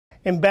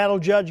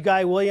Embattled Judge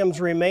Guy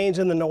Williams remains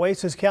in the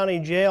Nueces County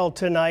Jail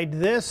tonight.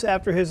 This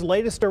after his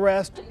latest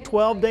arrest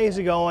 12 days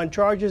ago on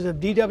charges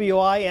of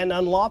DWI and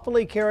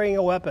unlawfully carrying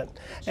a weapon.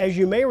 As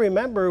you may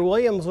remember,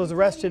 Williams was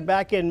arrested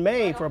back in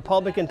May for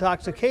public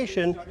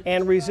intoxication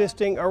and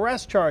resisting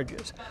arrest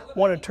charges.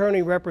 One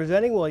attorney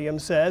representing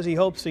Williams says he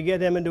hopes to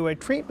get him into a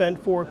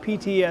treatment for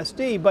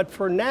PTSD, but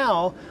for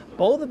now,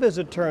 both of his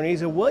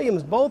attorneys and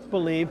Williams both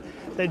believe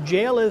that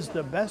jail is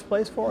the best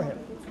place for him.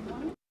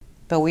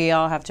 But we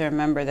all have to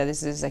remember that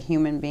this is a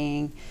human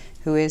being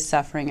who is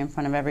suffering in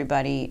front of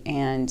everybody,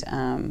 and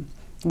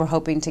we're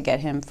hoping to get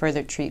him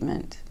further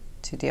treatment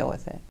to deal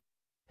with it.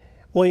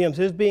 Williams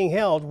is being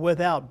held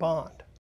without bond.